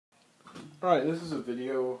Alright, this is a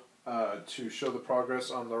video to show the progress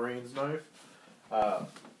on Lorien's knife. I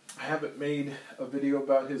haven't made a video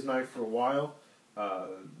about his knife for a while.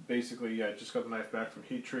 Basically, I just got the knife back from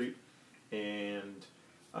heat treat and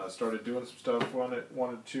started doing some stuff on it.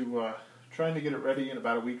 Wanted to, trying to get it ready in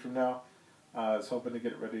about a week from now. I was hoping to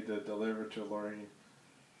get it ready to deliver to Lorien.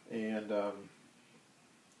 And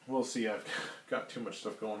we'll see. I've got too much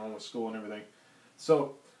stuff going on with school and everything.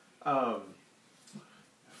 So,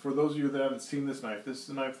 for those of you that haven't seen this is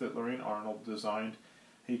a knife that Lorien Arnold designed.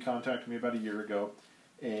 He contacted me about a year ago,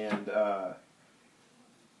 and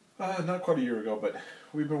not quite a year ago, but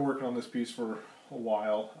we've been working on this piece for a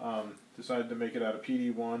while. Decided to make it out of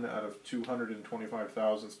PD1, out of 225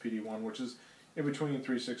 thousandths PD1, which is in between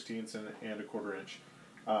 3/16 and a 1/4 inch.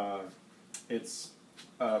 It's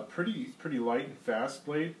a pretty light and fast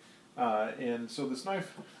blade. And so this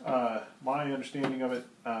knife, my understanding of it,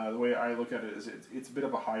 the way I look at it is it's a bit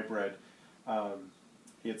of a hybrid.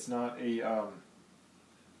 It's not a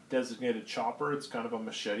designated chopper. It's kind of a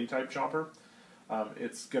machete type chopper.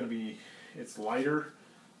 It's lighter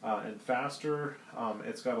and faster.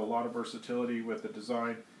 It's got a lot of versatility with the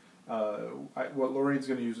design. What Lorien's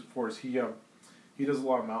going to use it for is he does a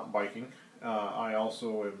lot of mountain biking. I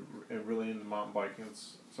also am really into mountain biking.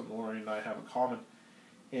 It's something Lorien and I have in common.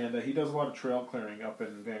 And he does a lot of trail clearing up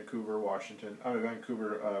in Vancouver,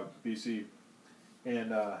 BC.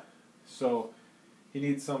 And so he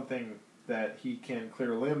needs something that he can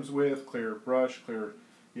clear limbs with, clear brush, clear,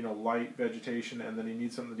 light vegetation, and then he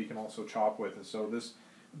needs something that he can also chop with. And so this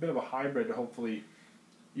a bit of a hybrid to hopefully,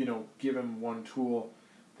 give him one tool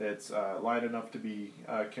that's light enough to be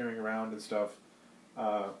carrying around and stuff,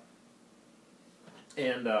 and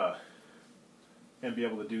be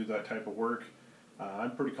able to do that type of work.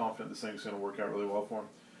 I'm pretty confident this thing's going to work out really well for him.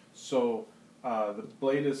 So the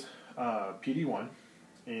blade is PD1,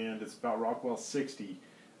 and it's about Rockwell 60.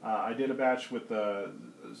 I did a batch with the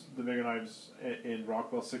bigger knives in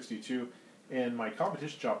Rockwell 62, and my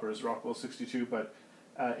competition chopper is Rockwell 62. But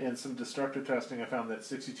in some destructor testing, I found that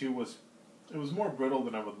 62 was more brittle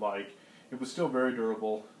than I would like. It was still very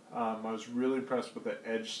durable. I was really impressed with the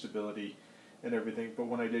edge stability and everything. But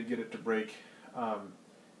when I did get it to break,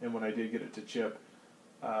 and when I did get it to chip,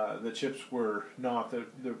 the chips were not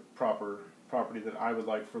the proper property that I would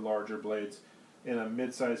like for larger blades. In a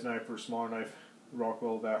mid-sized knife or smaller knife,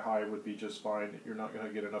 Rockwell that high would be just fine. You're not going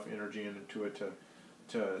to get enough energy into it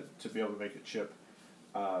to be able to make it chip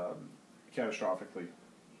catastrophically.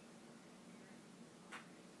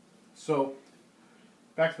 So,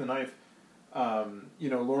 back to the knife.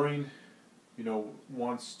 Lorien,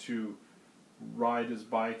 wants to ride his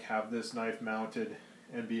bike, have this knife mounted,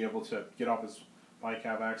 and be able to get off his bike,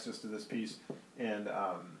 have access to this piece, and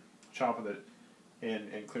chop with it,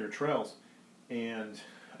 and clear trails. And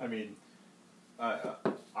I mean,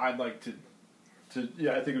 I'd like to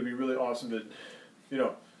I think it would be really awesome to,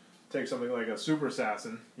 take something like a Super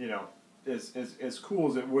Assassin, as cool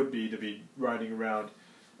as it would be to be riding around,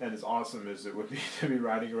 and as awesome as it would be to be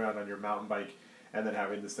riding around on your mountain bike, and then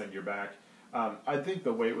having this thing to your back. I think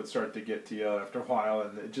the weight would start to get to you after a while,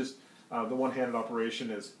 and it just the one-handed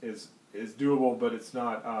operation is doable, but it's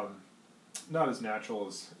not as natural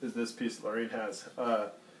as this piece that Lorien has.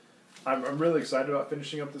 I'm really excited about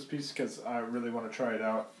finishing up this piece because I really want to try it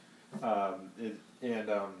out and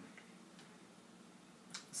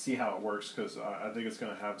see how it works, because I think it's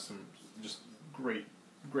going to have some just great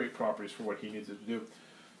properties for what he needs it to do.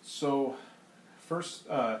 So first,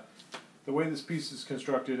 the way this piece is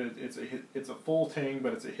constructed, it's a full tang,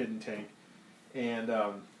 but it's a hidden tang, and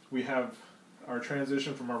we have our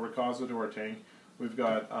transition from our Ricasso to our tang. We've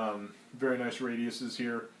got very nice radiuses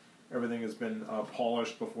here. Everything has been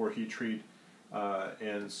polished before heat treat,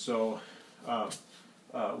 and so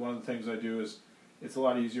one of the things I do is it's a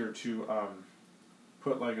lot easier to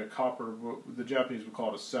put like a copper, the Japanese would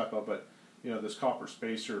call it a seppa, but this copper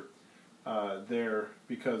spacer there,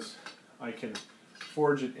 because I can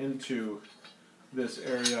forge it into this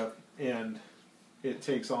area and it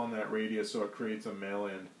takes on that radius, so it creates a male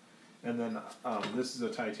end. And then this is a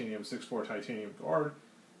titanium 6.4 titanium guard,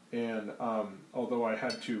 and although I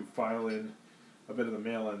had to file in a bit of the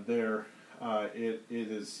male end there,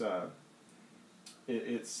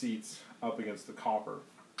 it seats up against the copper.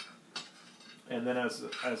 And then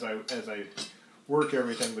as I work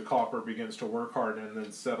everything, the copper begins to work hard and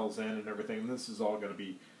then settles in and everything. And this is all going to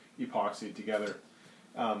be epoxied together.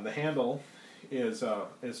 The handle is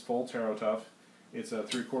full Taro Tough. It's a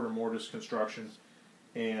 3/4 mortise construction,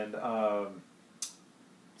 and we're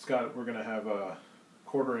going to have a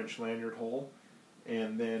 1/4 inch lanyard hole,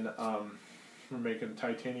 and then we're making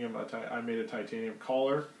titanium. I made a titanium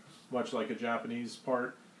collar much like a Japanese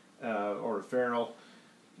part or a ferrule.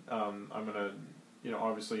 I'm gonna,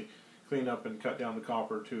 obviously clean up and cut down the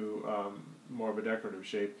copper to more of a decorative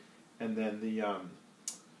shape, and then the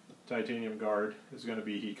titanium guard is going to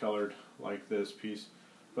be heat colored like this piece.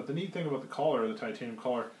 But the neat thing about the collar, the titanium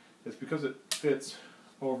collar, is because it fits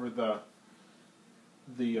over the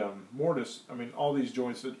mortise. I mean, all these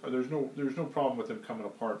joints, there's no problem with them coming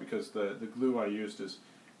apart because the glue I used is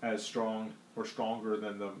as strong or stronger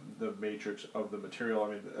than the matrix of the material. I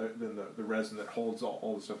mean, than the resin that holds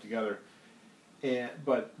all the stuff together.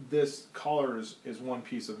 But this collar is one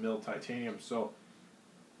piece of milled titanium, so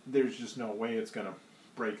there's just no way it's going to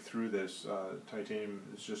break through this. Titanium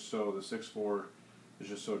is just so, the 6.4 is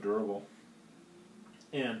just so durable,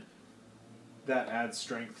 and that adds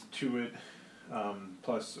strength to it.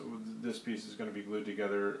 Plus, this piece is going to be glued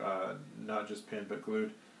together, not just pinned but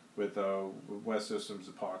glued with West Systems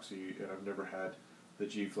epoxy, and I've never had the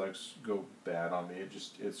G-Flex go bad on me.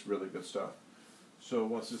 It's really good stuff. So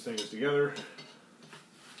once this thing is together,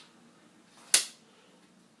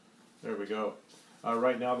 there we go.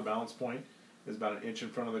 Right now the balance point is about an inch in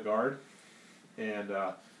front of the guard, and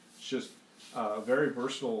it's just a very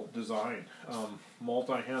versatile design.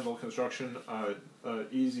 Multi-handle construction,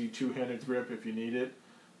 easy two-handed grip if you need it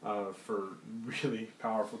for really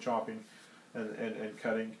powerful chopping and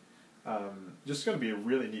cutting. Just going to be a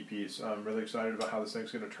really neat piece. I'm really excited about how this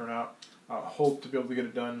thing's going to turn out. Hope to be able to get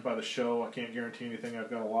it done by the show. I can't guarantee anything. I've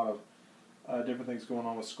got a lot of different things going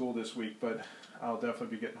on with school this week, but I'll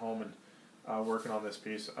definitely be getting home and working on this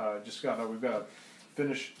piece. We've got to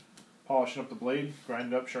finish polishing up the blade,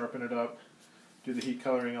 grind it up, sharpen it up, do the heat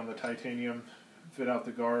coloring on the titanium, fit out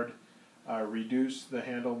the guard, reduce the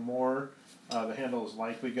handle more. The handle is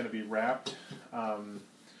likely going to be wrapped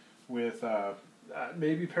with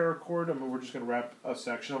maybe paracord. I mean, we're just going to wrap a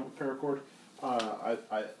section of paracord.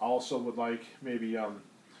 I also would like maybe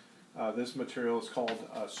this material is called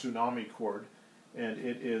tsunami cord, and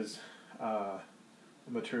it is a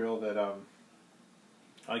material that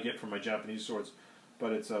I get from my Japanese swords,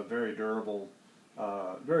 but it's a very durable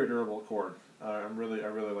cord. I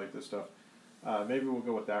really like this stuff. Maybe we'll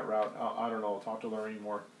go with that route. I don't know. I'll talk to Lorien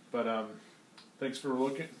more. But thanks for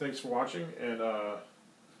watching, and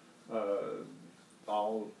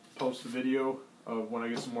I'll post the video of when I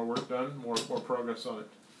get some more work done, more progress on it.